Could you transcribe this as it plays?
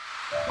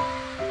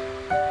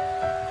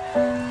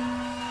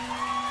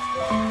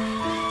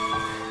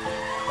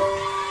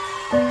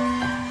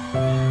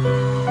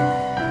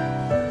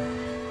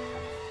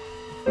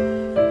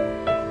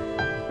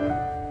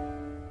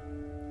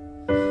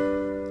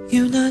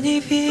유난히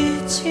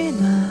빛이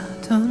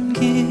나던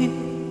길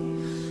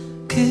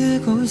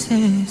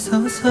그곳에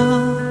서서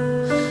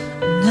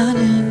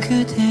나는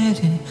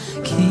그대를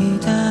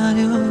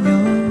기다려요.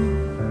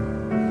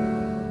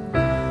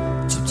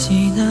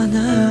 춥진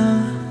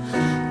않아요.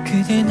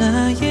 그대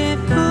나의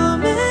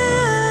품에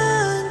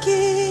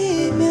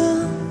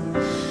안기면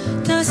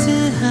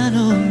따스한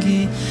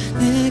온기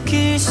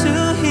느낄 수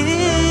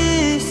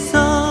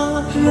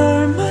있어.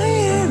 You're my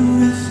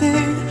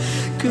everything.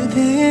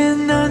 그대의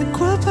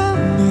낮과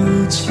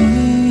밤을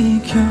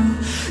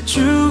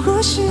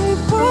지켜주고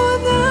싶어.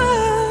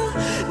 나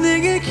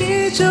내게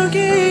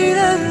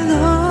기적이란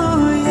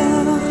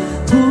너야.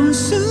 볼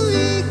수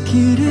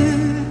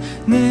있기를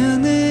내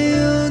안에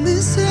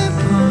어느새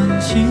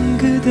번진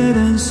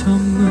그대란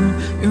선물.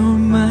 You're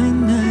my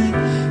night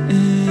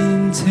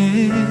and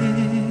day.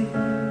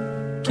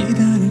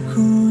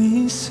 기다리고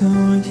있어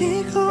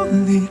이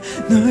거리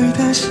널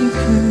다시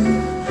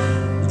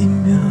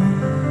그리며.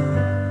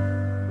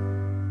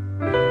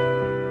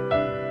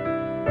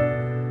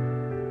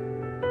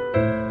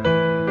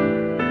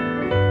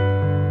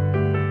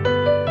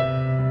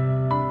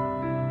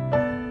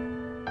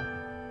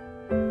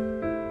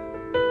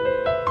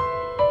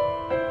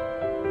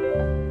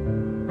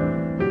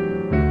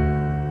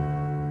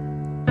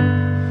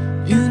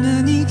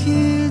 유난히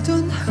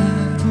길던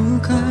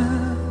하루가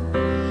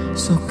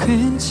속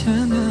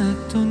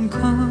괜찮았던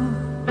건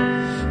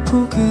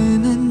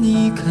포근한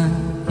네가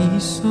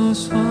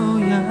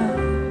있어서야.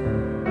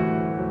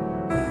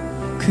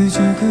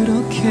 그저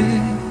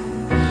그렇게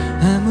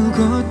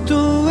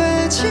아무것도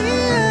하지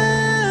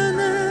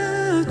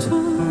않아도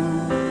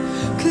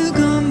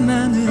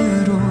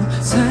그것만으로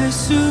살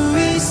수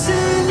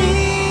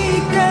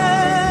있으니까.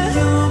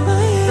 You're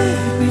my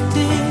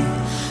everything.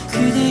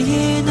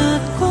 그대의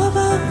낮과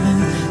밤을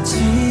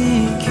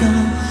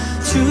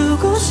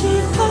지켜주고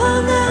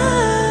싶어. 나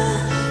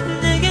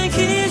내게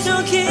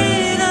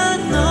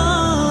기적이란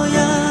너야.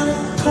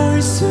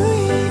 볼 수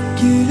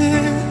있기를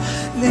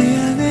내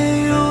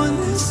안에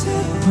어느새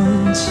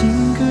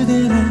번진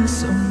그대란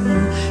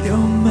선물.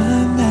 You're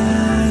my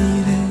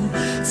night and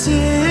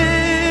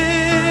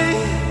day.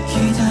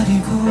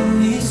 기다리고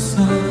있어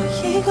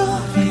이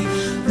거리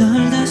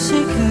널 다시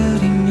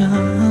그리며.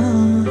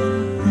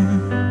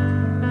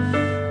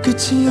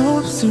 끝이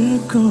없을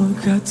것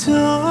같던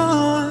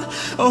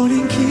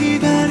어린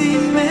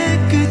기다림의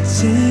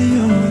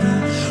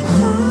끝에여라.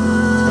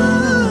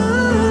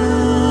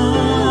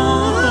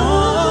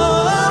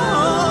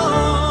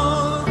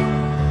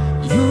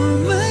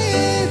 You're my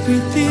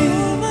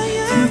everything.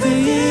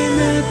 그대의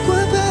낮과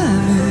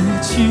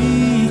밤을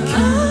지켜주고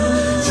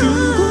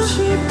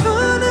싶어.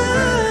 나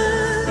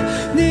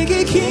내게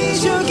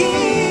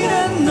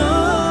기적이란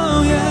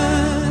너야.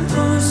 볼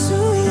수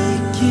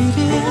있기를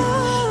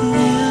내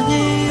안에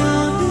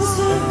어느새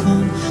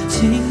번진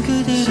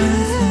그대란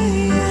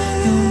선물.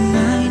 You're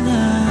my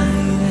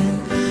night and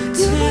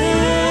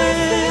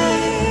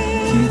day.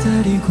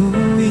 기다리고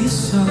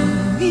있어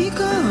이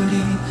거리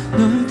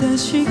널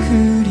다시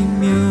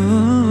그리며.